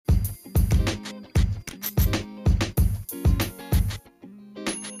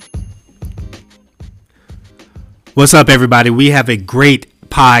What's up, everybody? We have a great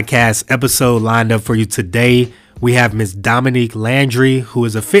podcast episode lined up for you today. We have Miss Dominique Landry, who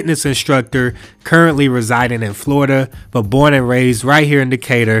is a fitness instructor currently residing in Florida, but born and raised right here in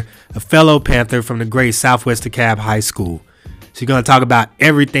Decatur, a fellow Panther from the great Southwest DeKalb High School. She's going to talk about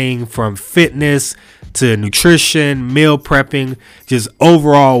everything from fitness to nutrition, meal prepping, just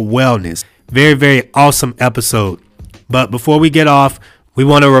overall wellness. Very, very awesome episode. But before we get off, we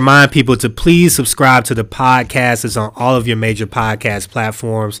want to remind people to please subscribe to the podcast. It's on all of your major podcast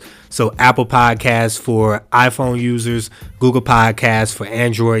platforms. So Apple Podcasts for iPhone users, Google Podcasts for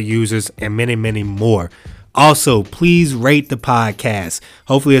Android users, and many, many more. Also, please rate the podcast.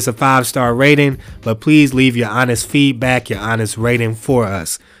 Hopefully it's a 5-star rating, but please leave your honest feedback, your honest rating for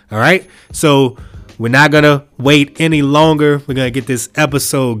us. All right. So we're not going to wait any longer. We're going to get this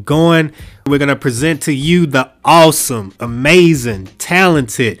episode going. We're going to present to you the awesome, amazing,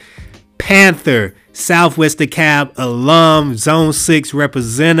 talented Panther, Southwest DeKalb alum, Zone 6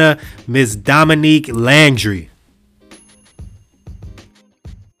 representative, Miss Dominique Landry.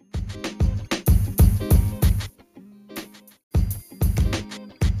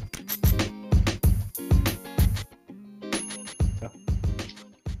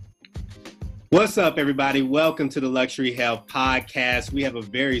 What's up, everybody? Welcome to the Luxury Health Podcast. We have a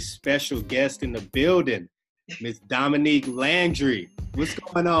very special guest in the building, Miss Dominique Landry. What's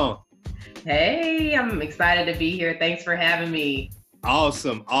going on? Hey, I'm excited to be here. Thanks for having me.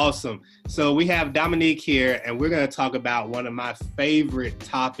 Awesome. So we have Dominique here, and we're going to talk about one of my favorite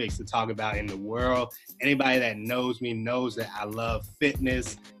topics to talk about in the world. Anybody that knows me knows that I love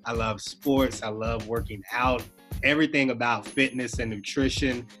fitness. I love sports. I love working out. Everything about fitness and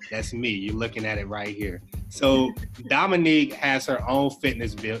nutrition, that's me. You're looking at it right here. So Dominique has her own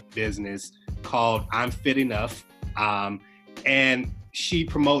fitness business called I'm Fit Enough. And she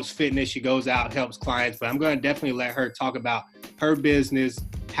promotes fitness. She goes out, helps clients, but I'm going to definitely let her talk about her business,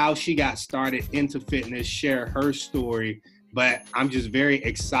 how she got started into fitness, share her story. But I'm just very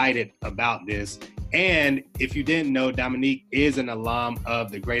excited about this. And if you didn't know, Dominique is an alum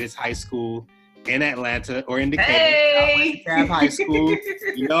of the greatest high school in Atlanta or in Decatur, Hey! Southwest DeKalb High School.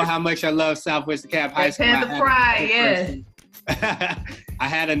 You know how much I love Southwest DeKalb High School. Panther pride, yes. I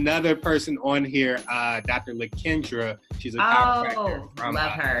had another person on here, Dr. LaKendra. She's a chiropractor from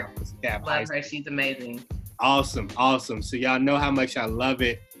love her. Southwest DeKalb High Love School. her. She's amazing. Awesome. So y'all know how much I love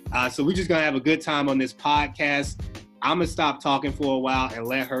it. So we're just going to have a good time on this podcast. I'm going to stop talking for a while and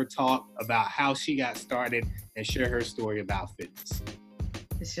let her talk about how she got started and share her story about fitness.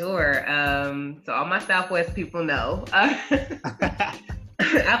 Sure. So all my Southwest people know. I've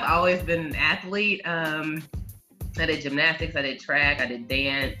always been an athlete. I did gymnastics, I did track, I did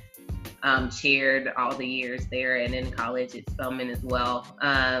dance, chaired all the years there, and in college at Spelman as well.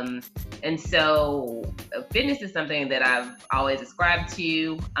 And so fitness is something that I've always ascribed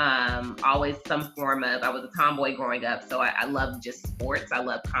to, always some form of. I was a tomboy growing up, so I love just sports. I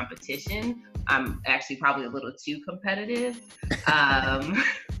love competition. I'm actually probably a little too competitive.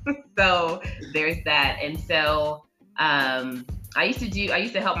 So there's that. And so I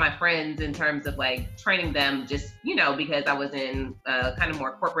used to help my friends in terms of like training them just, because I was in kind of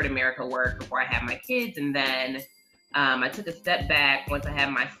more corporate America work before I had my kids. And then I took a step back once I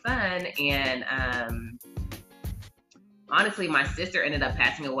had my son, and honestly, my sister ended up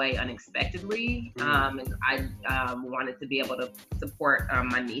passing away unexpectedly. And I wanted to be able to support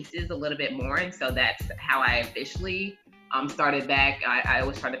my nieces a little bit more. And so that's how I officially started back. I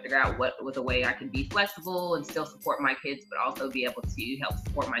was trying to figure out what was a way I could be flexible and still support my kids, but also be able to help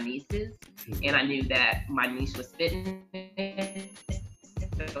support my nieces. And I knew that my niche was fitness.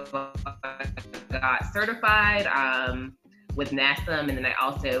 So I got certified with NASM, and then I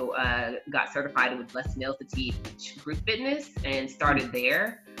also got certified with Les Mills to teach group fitness and started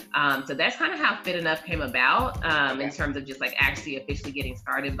there. So that's kind of how Fit Enough came about in terms of just like actually officially getting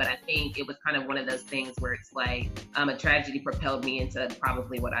started. But I think it was kind of one of those things where it's like a tragedy propelled me into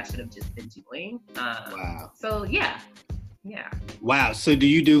probably what I should have just been doing. Wow. So yeah. Wow. So do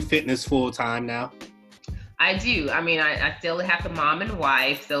you do fitness full time now? I do. I mean, I still have the mom and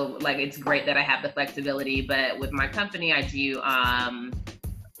wife, so like it's great that I have the flexibility. But with my company, I do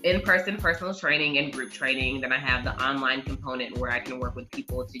in-person personal training and group training. Then I have the online component where I can work with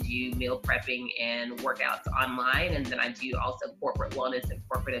people to do meal prepping and workouts online. And then I do also corporate wellness and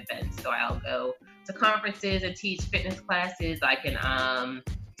corporate events. So I'll go to conferences and teach fitness classes. I can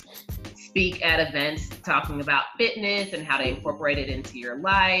speak at events talking about fitness and how to incorporate it into your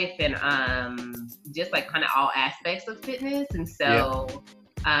life, and just like kind of all aspects of fitness. And so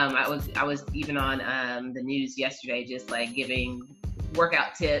I was even on the news yesterday, just like giving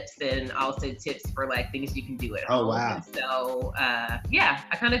workout tips and also tips for like things you can do at home. Oh, wow. And so yeah,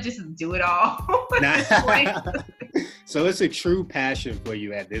 I kind of just do it all. So it's a true passion for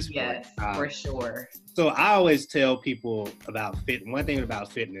you at this point. Yes, for sure. So I always tell people about one thing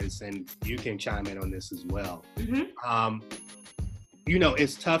about fitness, and you can chime in on this as well. Mm-hmm. You know,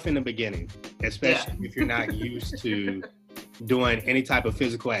 it's tough in the beginning, especially if you're not used to doing any type of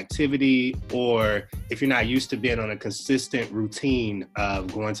physical activity, or if you're not used to being on a consistent routine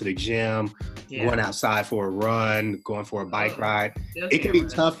of going to the gym, going outside for a run, going for a bike ride. It can be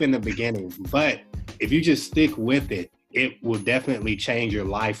tough in the beginning, but if you just stick with it, it will definitely change your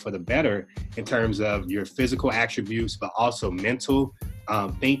life for the better in terms of your physical attributes, but also mental,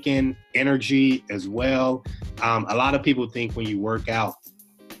 thinking, energy as well. A lot of people think when you work out,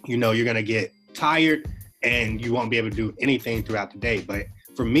 you know, you're going to get tired and you won't be able to do anything throughout the day. But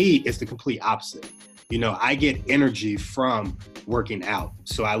for me, it's the complete opposite. You know, I get energy from working out.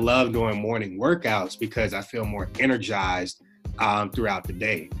 So I love doing morning workouts because I feel more energized throughout the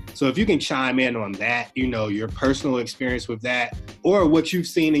day. So if you can chime in on that, you know, your personal experience with that, or what you've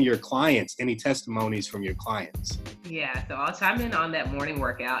seen in your clients, any testimonies from your clients. Yeah, so I'll chime in on that morning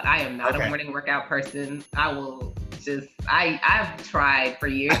workout. I am not a morning workout person. I've tried for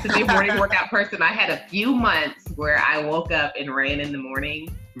years to be a morning workout person. I had a few months where I woke up and ran in the morning.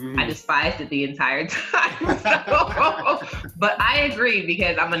 Mm-hmm. I despised it the entire time. But I agree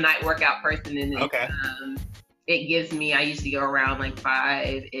because I'm a night workout person, and it gives me, I usually go around like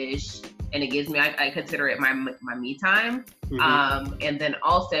 5-ish, and it gives me, I consider it my me time. Mm-hmm. And then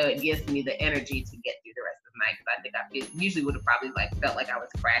also it gives me the energy to get through the rest of the night. Because I think I usually would have probably like felt like I was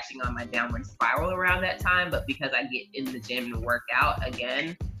crashing on my downward spiral around that time. But because I get in the gym and work out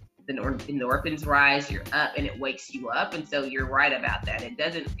again, the endorphins rise, you're up, and it wakes you up. And so you're right about that. It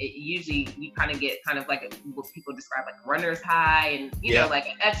usually, you kind of get kind of like what people describe like a runner's high, and you know, like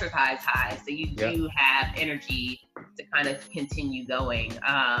an exercise high. So you do have energy to kind of continue going.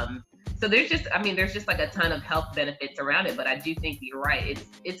 So there's just like a ton of health benefits around it, but I do think you're right.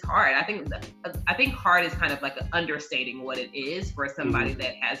 It's hard. I think hard is kind of like understating what it is for somebody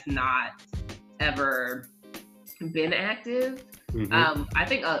that has not ever been active. Mm-hmm. I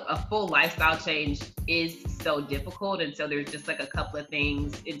think a full lifestyle change is so difficult. And so there's just like a couple of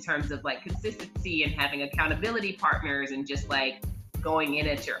things in terms of like consistency and having accountability partners and just like going in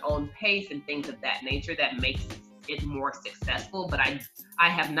at your own pace and things of that nature that makes it more successful. But I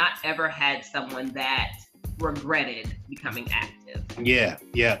have not ever had someone that regretted becoming active. Yeah.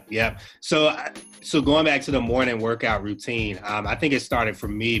 So going back to the morning workout routine, I think it started for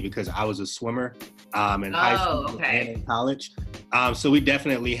me because I was a swimmer in high school and in college. So we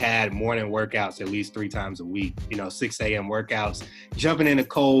definitely had morning workouts at least 3 times a week, 6 a.m. workouts, jumping in a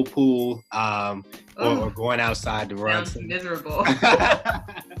cold pool or going outside to run. Sounds miserable.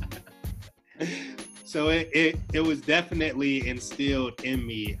 So it was definitely instilled in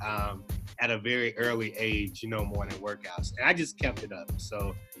me at a very early age, morning workouts. And I just kept it up.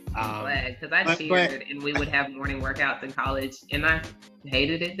 So I'm glad, because I cheered and we would have morning workouts in college, and I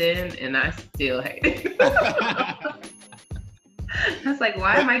hated it then, and I still hate it. I was like,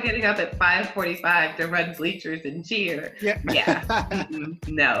 why am I getting up at 5:45 to run bleachers and cheer? Yeah.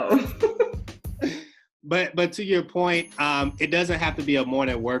 No. But to your point, it doesn't have to be a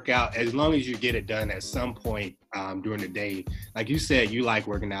morning workout as long as you get it done at some point during the day. Like you said, you like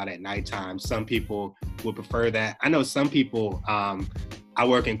working out at nighttime. Some people would prefer that. I know some people, I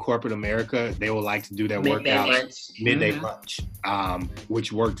work in corporate America, they would like to do their workouts midday lunch,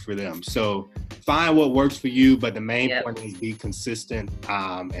 which worked for them. So find what works for you, but the main point is be consistent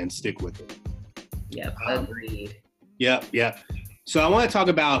and stick with it. Yep, agreed. Yep. So I want to talk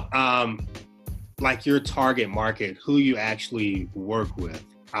about like your target market, who you actually work with,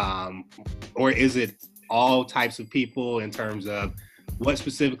 or is it all types of people in terms of what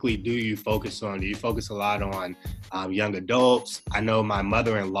specifically do you focus on? Do you focus a lot on young adults? I know my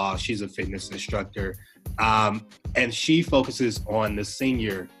mother-in-law, she's a fitness instructor, and she focuses on the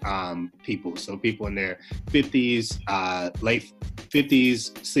senior people. So people in their 50s, late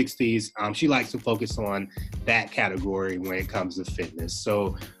 50s, 60s. She likes to focus on that category when it comes to fitness.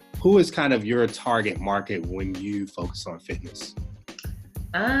 So who is kind of your target market when you focus on fitness?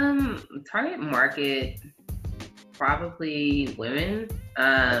 Target market, probably women,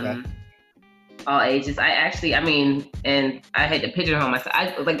 all ages. And I hate to pigeonhole myself.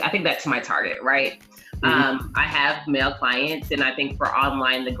 I think that's my target, right? Mm-hmm. I have male clients, and I think for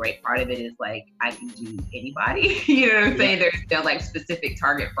online, the great part of it is like I can do anybody. You know what I'm saying? There's no like specific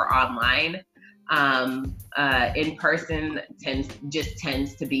target for online. In person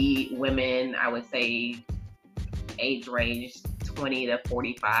tends to be women. I would say age range 20 to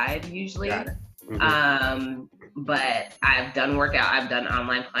 45 usually. Got it. Mm-hmm. But I've done workout. I've done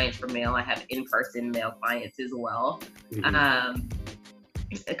online clients for male. I have in-person male clients as well. Mm-hmm.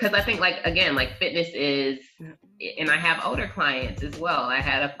 Because I think, like, again, like fitness is, and I have older clients as well. I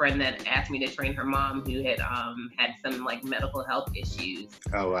had a friend that asked me to train her mom who had had some like medical health issues.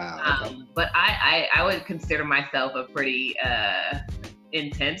 Oh, wow. Okay. But I would consider myself a pretty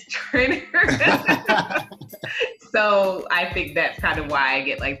intense trainer. So I think that's kind of why I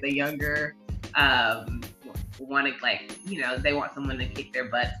get like the younger want to, like, you know, they want someone to kick their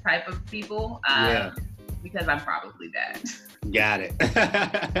butts type of people. Because I'm probably that. Got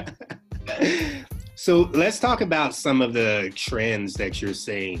it. So let's talk about some of the trends that you're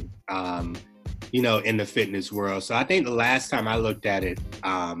seeing, you know, in the fitness world. So I think the last time I looked at it,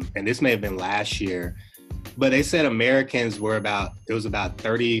 and this may have been last year, but they said Americans were about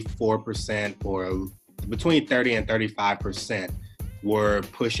 34% or between 30 and 35% were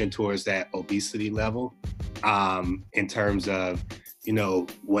pushing towards that obesity level, in terms of, you know,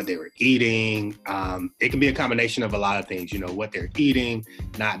 what they were eating. It can be a combination of a lot of things, you know, what they're eating,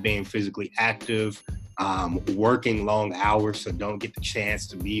 not being physically active, working long hours, so don't get the chance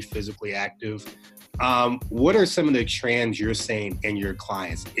to be physically active. What are some of the trends you're seeing in your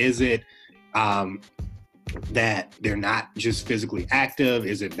clients? Is it that they're not just physically active?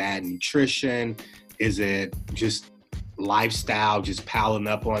 Is it bad nutrition? Is it just lifestyle just piling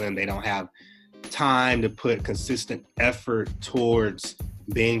up on them? They don't have time to put consistent effort towards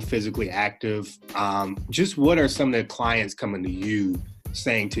being physically active. Just what are some of the clients coming to you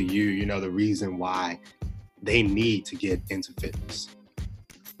saying to you, you know, the reason why they need to get into fitness?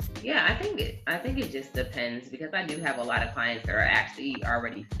 Yeah, I think it just depends, because I do have a lot of clients that are actually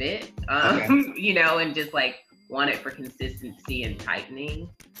already fit, you know, and just like want it for consistency and tightening.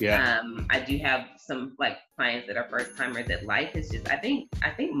 Yeah. I do have some like clients that are first timers that life is just, I think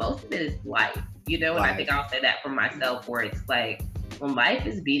most of it is life, you know, and I think I'll say that for myself, where it's like, when life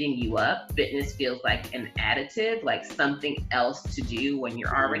is beating you up, fitness feels like an additive, like something else to do when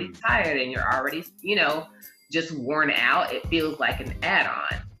you're already tired and you're already, you know, just worn out. It feels like an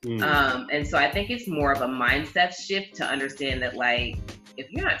add-on. And so I think it's more of a mindset shift to understand that, like,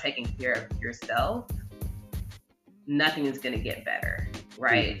 if you're not taking care of yourself, nothing is going to get better,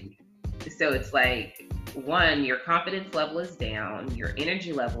 right? So it's like, one, your confidence level is down, your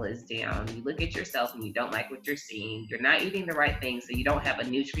energy level is down, you look at yourself and you don't like what you're seeing, you're not eating the right things, so you don't have a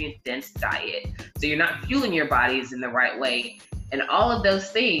nutrient-dense diet, so you're not fueling your bodies in the right way, and all of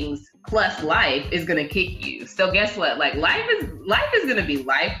those things plus life is gonna kick you. So guess what? Like, life is gonna be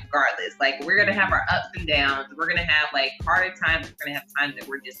life regardless. Like, we're gonna have our ups and downs. We're gonna have like harder times. We're gonna have times that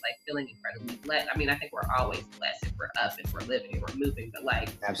we're just like feeling incredibly blessed. I mean, I think we're always blessed if we're up and we're living and we're moving, but like,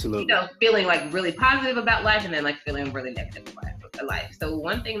 absolutely, you know, feeling like really positive about life and then like feeling really negative about life. So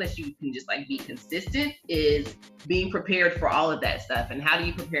one thing that you can just like be consistent is being prepared for all of that stuff. And how do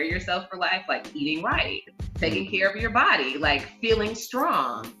you prepare yourself for life? Like eating right, taking care of your body, like feeling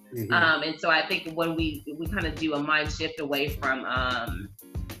strong. And so I think when we kind of do a mind shift away from,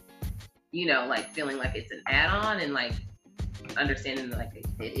 you know, like feeling like it's an add-on and like understanding that like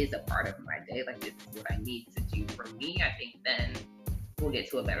it is a part of my day, like this is what I need to do for me, I think then we'll get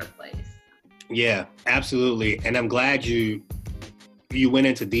to a better place. Yeah, absolutely. And I'm glad you went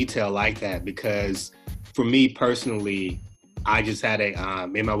into detail like that, because for me personally, I just had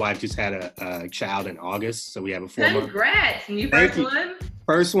me and my wife just had a child in August, so we have a 4-month. Congrats! And you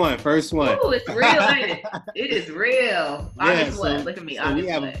first one? First one. Ooh, it's real, ain't it? It is real. August what? Look at me.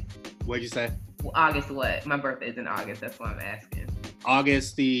 August what? What'd you say? Well, August what? My birthday is in August. That's why I'm asking.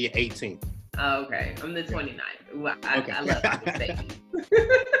 August the 18th. Oh, okay. I'm the 29th. Well, I love August baby.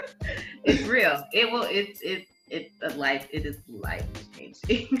 It's real. It's a life. It is life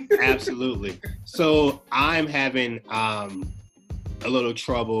changing. Absolutely. So I'm having a little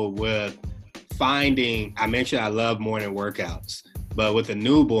trouble with finding. I mentioned I love morning workouts, but with a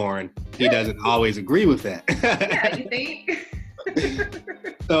newborn, he doesn't always agree with that. Yeah, you think?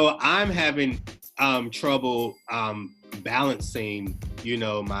 So I'm having trouble balancing, you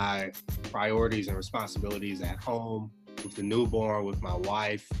know, my priorities and responsibilities at home with the newborn, with my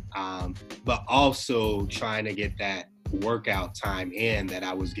wife, but also trying to get that workout time in that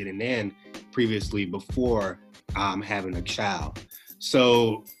I was getting in previously before having a child.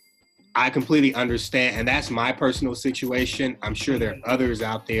 So I completely understand, and that's my personal situation. I'm sure there are others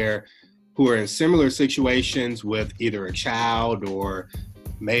out there who are in similar situations with either a child or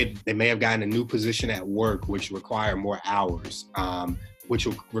they may have gotten a new position at work, which require more hours, which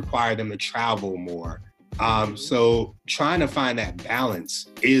will require them to travel more. So trying to find that balance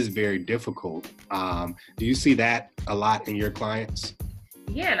is very difficult. Do you see that a lot in your clients?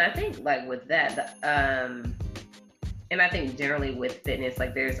 Yeah, and I think like with that, and I think generally with fitness,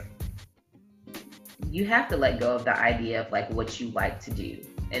 like you have to let go of the idea of like what you like to do,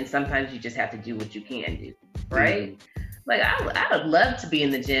 and sometimes you just have to do what you can do, right? Like I would love to be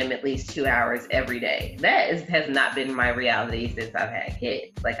in the gym at least 2 hours every day. Has not been my reality since I've had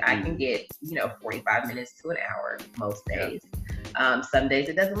kids. Like I can get 45 minutes to an hour most days. Some days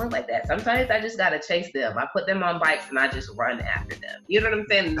it doesn't look like that. Sometimes I just gotta chase them. I put them on bikes and I just run after them. You know what I'm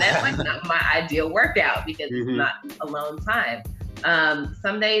saying? And that's like not my ideal workout because it's not alone time.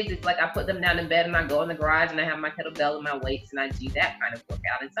 Some days it's like I put them down in bed and I go in the garage and I have my kettlebell and my weights and I do that kind of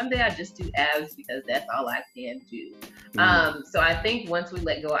workout. And someday I just do abs because that's all I can do. So I think once we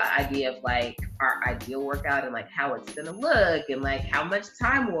let go of the idea of like our ideal workout and like how it's gonna look and like how much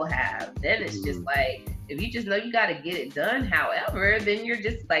time we'll have, then it's just like, if you just know you got to get it done, however, then you're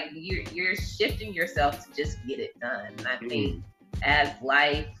just like, you're shifting yourself to just get it done. And I think as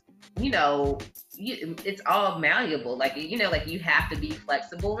life, it's all malleable. Like, like you have to be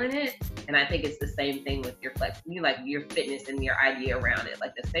flexible in it. And I think it's the same thing with your your fitness and your idea around it.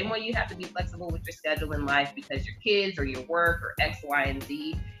 Like the same way you have to be flexible with your schedule in life because your kids or your work or X, Y, and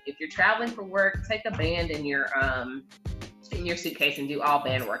Z. If you're traveling for work, take a band in your suitcase and do all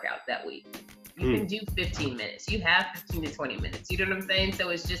band workouts that week. You can do 15 minutes. You have 15 to 20 minutes. You know what I'm saying? So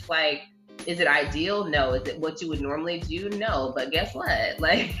it's just like, is it ideal? No. Is it what you would normally do? No. But guess what?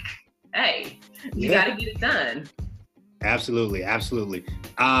 Like, hey, you got to get it done. Absolutely. Absolutely.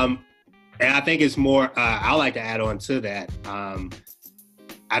 And I think it's more, I like to add on to that.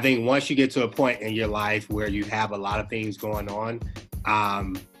 I think once you get to a point in your life where you have a lot of things going on,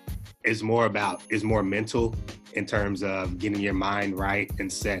 it's more mental in terms of getting your mind right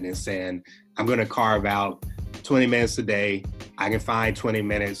and set and saying, I'm going to carve out 20 minutes a day. I can find 20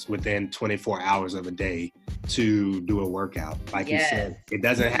 minutes within 24 hours of a day to do a workout. Like you said, it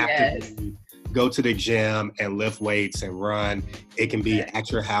doesn't have to be go to the gym and lift weights and run. It can be at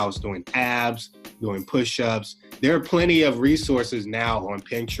your house doing abs, doing push-ups. There are plenty of resources now on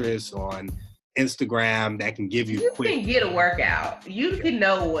Pinterest, on Instagram that can give you quick. You can get a workout. You can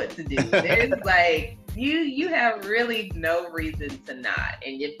know what to do. There's like, you have really no reason to not.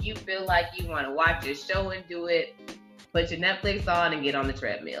 And if you feel like you want to watch a show and do it, put your Netflix on and get on the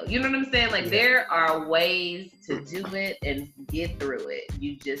treadmill. You know what I'm saying? Like there are ways to do it and get through it.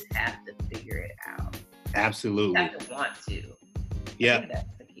 You just have to figure it out. Absolutely. You have to want to. Yeah. That's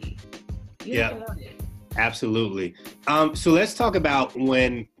the key. You have to want it. Absolutely. So let's talk about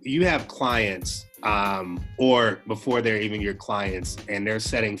when you have clients or before they're even your clients and they're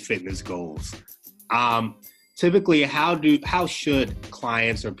setting fitness goals. Typically, how should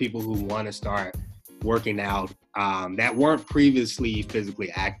clients or people who want to start working out that weren't previously physically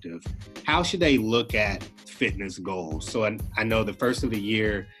active, how should they look at fitness goals? So I know the first of the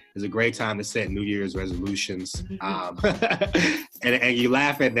year is a great time to set New Year's resolutions. And you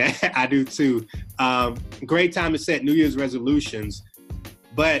laugh at that. I do too. Great time to set New Year's resolutions.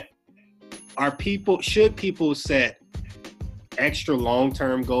 But should people set extra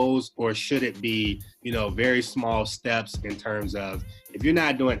long-term goals, or should it be, very small steps in terms of if you're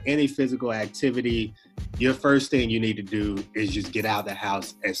not doing any physical activity, your first thing you need to do is just get out of the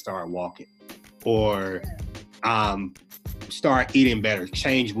house and start walking, or start eating better,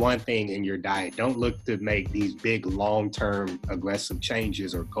 change one thing in your diet. Don't look to make these big long-term aggressive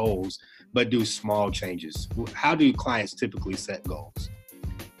changes or goals, but do small changes. How do clients typically set goals?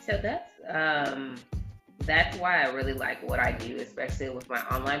 So that's why I really like what I do, especially with my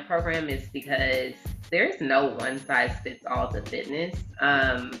online program, is because there's no one size fits all to fitness.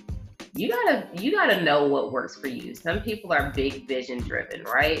 You gotta know what works for you. Some people are big vision driven,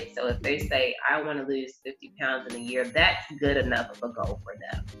 right? So if they say, I want to lose 50 pounds in a year, that's good enough of a goal for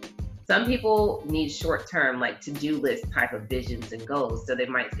them. Some people need short term, like to-do list type of visions and goals. So they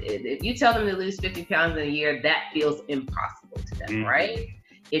might, if you tell them to lose 50 pounds in a year, that feels impossible to them, right?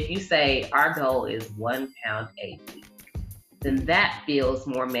 If you say our goal is 1 pound a week, then that feels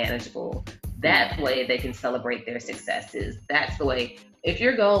more manageable. That's the way they can celebrate their successes. That's the way. If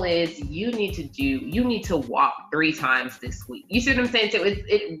your goal is you need to walk 3 times this week. You see what I'm saying? So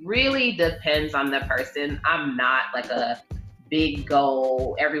it really depends on the person. I'm not like a big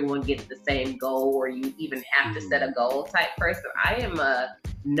goal, everyone gets the same goal, or you even have to set a goal type person. I am a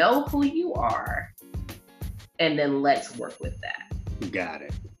know who you are, and then let's work with that. Got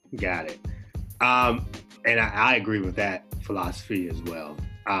it. And I agree with that philosophy as well.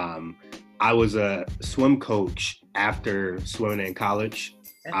 I was a swim coach after swimming in college.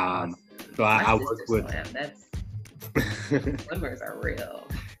 So My I sister work with. swam. That's swimmers are real.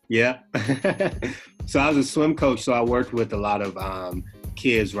 Yeah. So I was a swim coach, so I worked with a lot of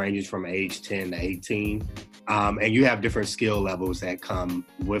kids ranging from age 10 to 18. And you have different skill levels that come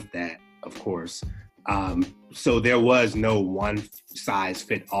with that, of course. So there was no one size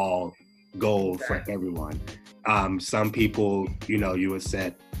fit all goal for everyone. Some people, you would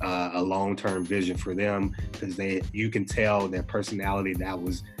set a long-term vision for them because you can tell their personality that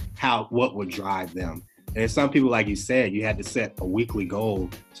was what would drive them. And some people, like you said, you had to set a weekly goal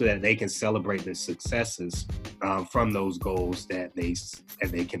so that they can celebrate the successes from those goals that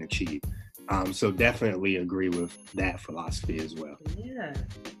they can achieve. So definitely agree with that philosophy as well. Yeah.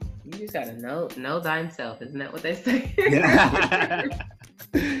 You just gotta know thyself. Isn't that what they say?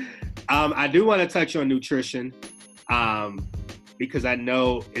 I do want to touch on nutrition because I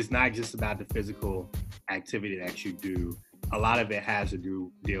know it's not just about the physical activity that you do. A lot of it has to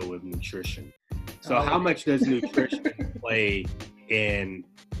deal with nutrition. So how much does nutrition play in,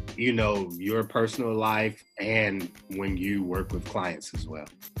 your personal life and when you work with clients as well?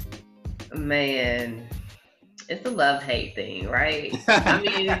 Man, it's a love-hate thing, right? I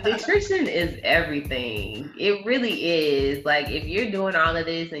mean, nutrition is everything. It really is. Like, if you're doing all of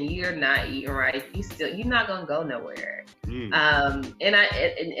this and you're not eating right, you're not gonna go nowhere. And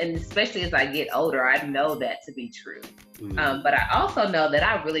especially as I get older, I know that to be true. But I also know that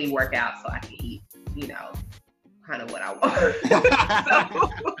I really work out so I can eat, kind of what I want.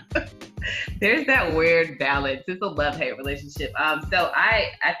 So there's that weird balance. It's a love-hate relationship. So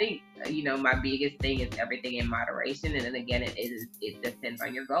I think, my biggest thing is everything in moderation. And then again, it depends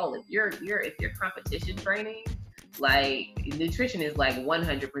on your goal. If you're competition training, like nutrition is like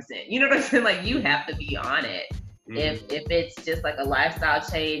 100%, you know what I'm saying? Like you have to be on it. If it's just like a lifestyle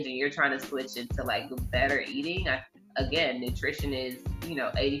change and you're trying to switch into like better eating, again, nutrition is,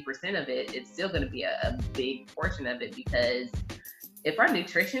 80% of it. It's still going to be a big portion of it because if our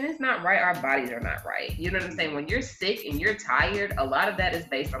nutrition is not right, our bodies are not right. You know what I'm saying? When you're sick and you're tired, a lot of that is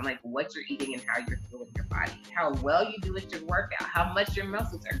based on like what you're eating and how you're feeling your body, how well you do at your workout, how much your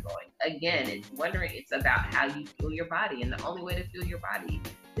muscles are going. Again, it's about how you feel your body. And the only way to feel your body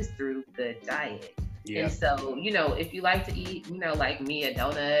is through good diet. Yeah. And so, if you like to eat, like me, a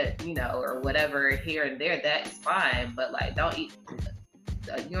donut, or whatever here and there, that's fine. But like, don't eat,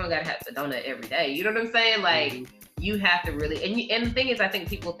 you don't gotta have a donut every day. You know what I'm saying? Like, you have to really, and the thing is, I think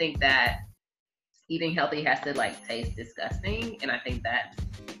people think that eating healthy has to like taste disgusting. And I think that's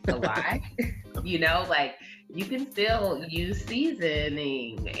a lie. Like you can still use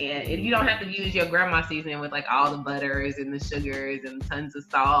seasoning and you don't have to use your grandma seasoning with like all the butters and the sugars and tons of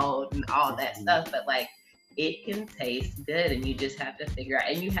salt and all that stuff. But like it can taste good and you just have to figure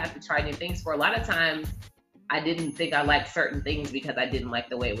out, and you have to try new things. For a lot of times, I didn't think I liked certain things because I didn't like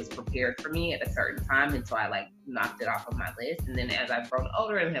the way it was prepared for me at a certain time. And so I like knocked it off of my list. And then as I've grown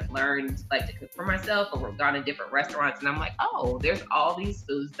older and have learned like to cook for myself or gone to different restaurants, and I'm like, oh, there's all these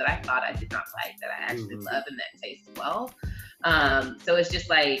foods that I thought I did not like that I actually love and that taste well. So it's just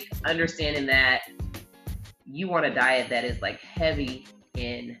like understanding that you want a diet that is like heavy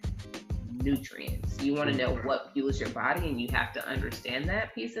in nutrients. You want to know what fuels your body, and you have to understand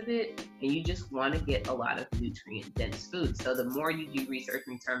that piece of it, and you just want to get a lot of nutrient dense food. So the more you do research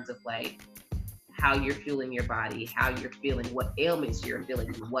in terms of like how you're fueling your body, how you're feeling, what ailments you're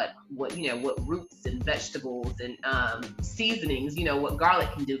feeling, what roots and vegetables and seasonings, what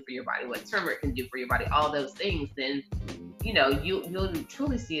garlic can do for your body, what turmeric can do for your body, all those things, then you'll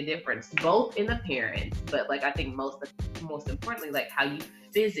truly see a difference both in appearance, but like I think most importantly, like how you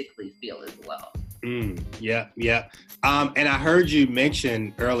physically feel as well. Yeah. And I heard you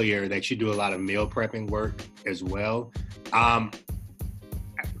mention earlier that you do a lot of meal prepping work as well.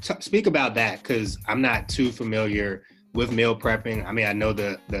 Speak about that, because I'm not too familiar with meal prepping. I mean, I know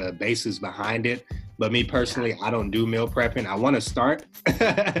the basis behind it, but me personally, I don't do meal prepping. I want to start,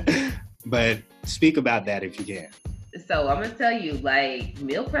 but speak about that if you can. So I'm gonna tell you, like,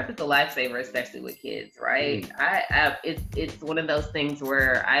 meal prep is a lifesaver, especially with kids, right? It's one of those things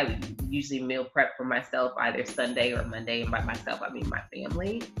where I usually meal prep for myself either Sunday or Monday, and by myself I mean my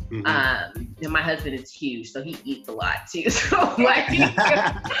family. And my husband is huge, so he eats a lot too. So like,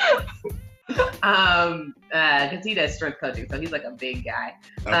 because he does strength coaching, so he's like a big guy.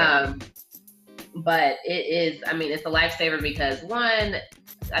 Okay. But it's a lifesaver because one,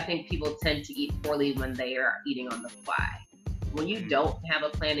 I think people tend to eat poorly when they are eating on the fly. When you don't have a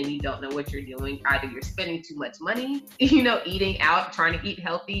plan and you don't know what you're doing, either you're spending too much money, eating out, trying to eat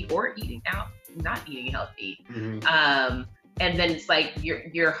healthy, or eating out, not eating healthy. And then it's like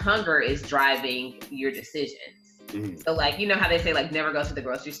your hunger is driving your decisions. So like, you know how they say like never go to the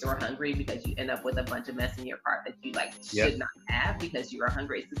grocery store hungry because you end up with a bunch of mess in your cart that you like should not have because you are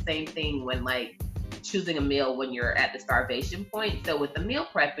hungry. It's the same thing when like choosing a meal when you're at the starvation point. So with the meal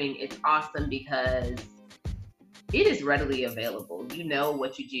prepping, it's awesome because it is readily available. You know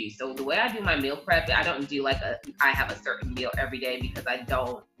what you do. So the way I do my meal prep, I don't do like I have a certain meal every day because I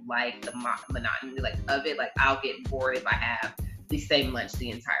don't like the monotony like of it. Like I'll get bored if I have the same lunch the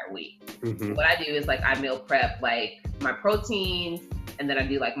entire week. What I do is like I meal prep like my proteins and then I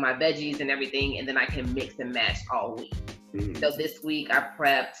do like my veggies and everything, and then I can mix and match all week. So this week I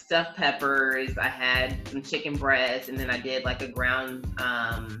prepped stuffed peppers, I had some chicken breast, and then I did like a ground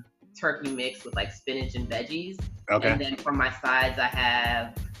turkey mix with like spinach and veggies. And then for my sides I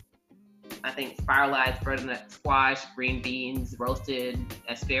have I think spiralized butternut squash, green beans, roasted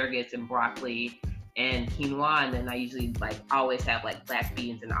asparagus and broccoli, and quinoa. And then I usually like always have like black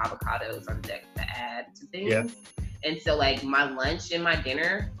beans and avocados on deck to add to things. And so like my lunch and my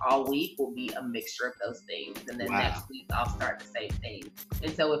dinner all week will be a mixture of those things. And then next week I'll start the same thing.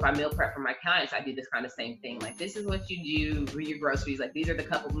 And so if I meal prep for my clients, I do this kind of same thing. Like this is what you do for your groceries. Like these are the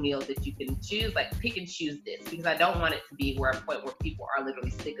couple of meals that you can choose, like pick and choose this, because I don't want it to be a point where people are literally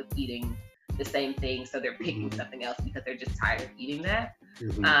sick of eating the same thing. So they're picking something else because they're just tired of eating that.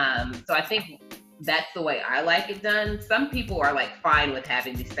 So I think that's the way I like it done. Some people are like fine with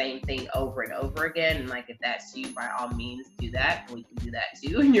having the same thing over and over again. And like, if that's you, by all means do that. We can do that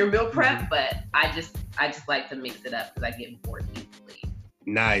too in your meal prep. But I just like to mix it up because I get bored easily.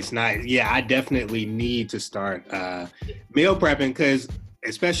 Nice. Yeah, I definitely need to start meal prepping because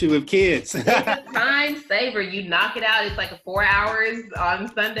especially with kids. It's a time saver. You knock it out. It's like 4 hours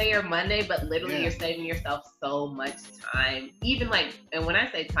on Sunday or Monday, but literally you're saving yourself so much time. Even like, and when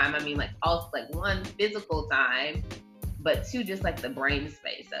I say time, I mean like also like one, physical time, but two, just like the brain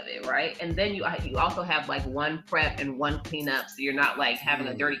space of it, right? And then you also have like one prep and one cleanup, so you're not like having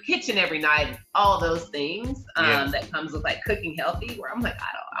a dirty kitchen every night and all those things that comes with like cooking healthy, where I'm like,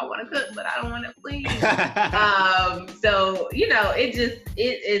 I want to cook, but I don't want to clean. So, you know,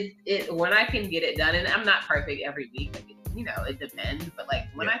 it when I can get it done, and I'm not perfect every week, like, you know, it depends, but like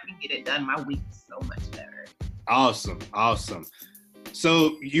when I can get it done, my week is so much better. Awesome.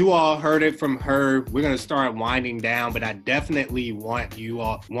 So you all heard it from her. We're going to start winding down, but I definitely want you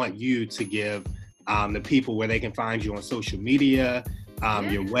to give the people where they can find you on social media,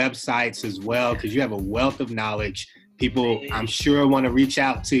 your websites as well, because you have a wealth of knowledge. People, I'm sure, want to reach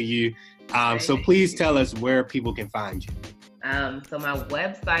out to you. So please tell us where people can find you. So my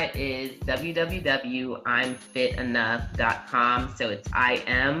website is www.imfitenough.com. So it's I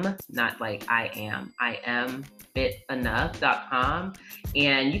am, not like I am fitenough.com.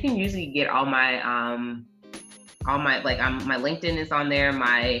 And you can usually get all my my LinkedIn is on there,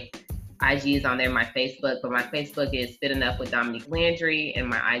 my IG is on there, my Facebook, but my Facebook is Fit Enough with Dominique Landry, and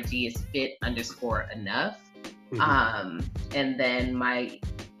my IG is fit_enough. And then my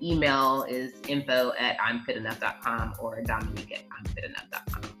email is info@imfitenough.com or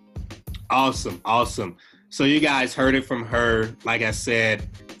dominique@imfitenough.com. Awesome. So you guys heard it from her. Like I said,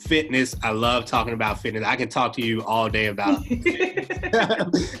 fitness. I love talking about fitness. I can talk to you all day about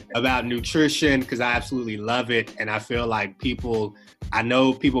about nutrition because I absolutely love it. And I feel like I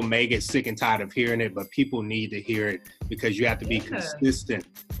know people may get sick and tired of hearing it, but people need to hear it because you have to be consistent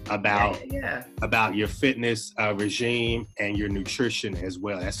about your fitness regime and your nutrition as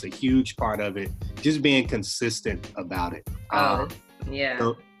well. That's a huge part of it. Just being consistent about it.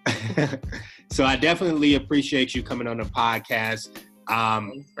 So I definitely appreciate you coming on the podcast.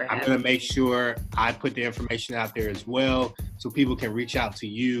 I'm going to make sure I put the information out there as well so people can reach out to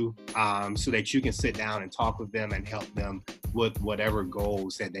you so that you can sit down and talk with them and help them with whatever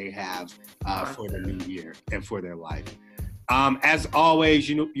goals that they have for the new year and for their life. As always,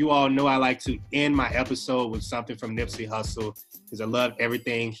 you all know I like to end my episode with something from Nipsey Hussle because I love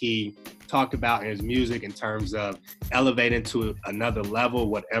everything he talked about in his music in terms of elevating to another level,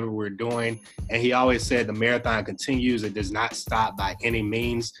 whatever we're doing. And he always said the marathon continues. It does not stop by any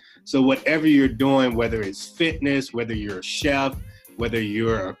means. So whatever you're doing, whether it's fitness, whether you're a chef, whether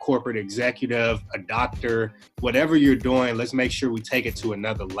you're a corporate executive, a doctor, whatever you're doing, let's make sure we take it to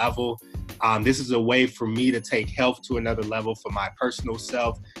another level. This is a way for me to take health to another level for my personal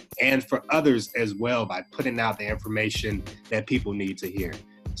self and for others as well by putting out the information that people need to hear.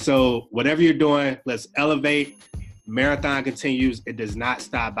 So whatever you're doing, let's elevate. Marathon continues. It does not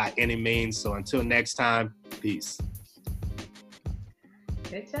stop by any means. So until next time, peace.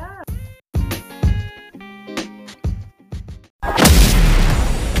 Good job.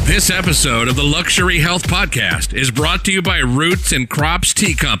 This episode of the Luxury Health Podcast is brought to you by Roots and Crops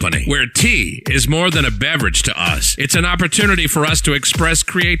Tea Company, where tea is more than a beverage to us. It's an opportunity for us to express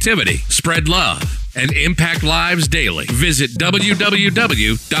creativity, spread love, and impact lives daily. Visit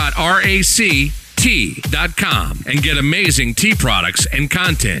www.ractea.com and get amazing tea products and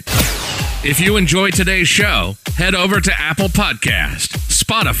content. If you enjoyed today's show, head over to Apple Podcast,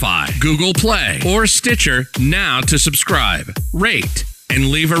 Spotify, Google Play, or Stitcher now to subscribe, rate, and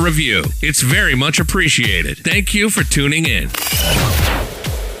leave a review. It's very much appreciated. Thank you for tuning in.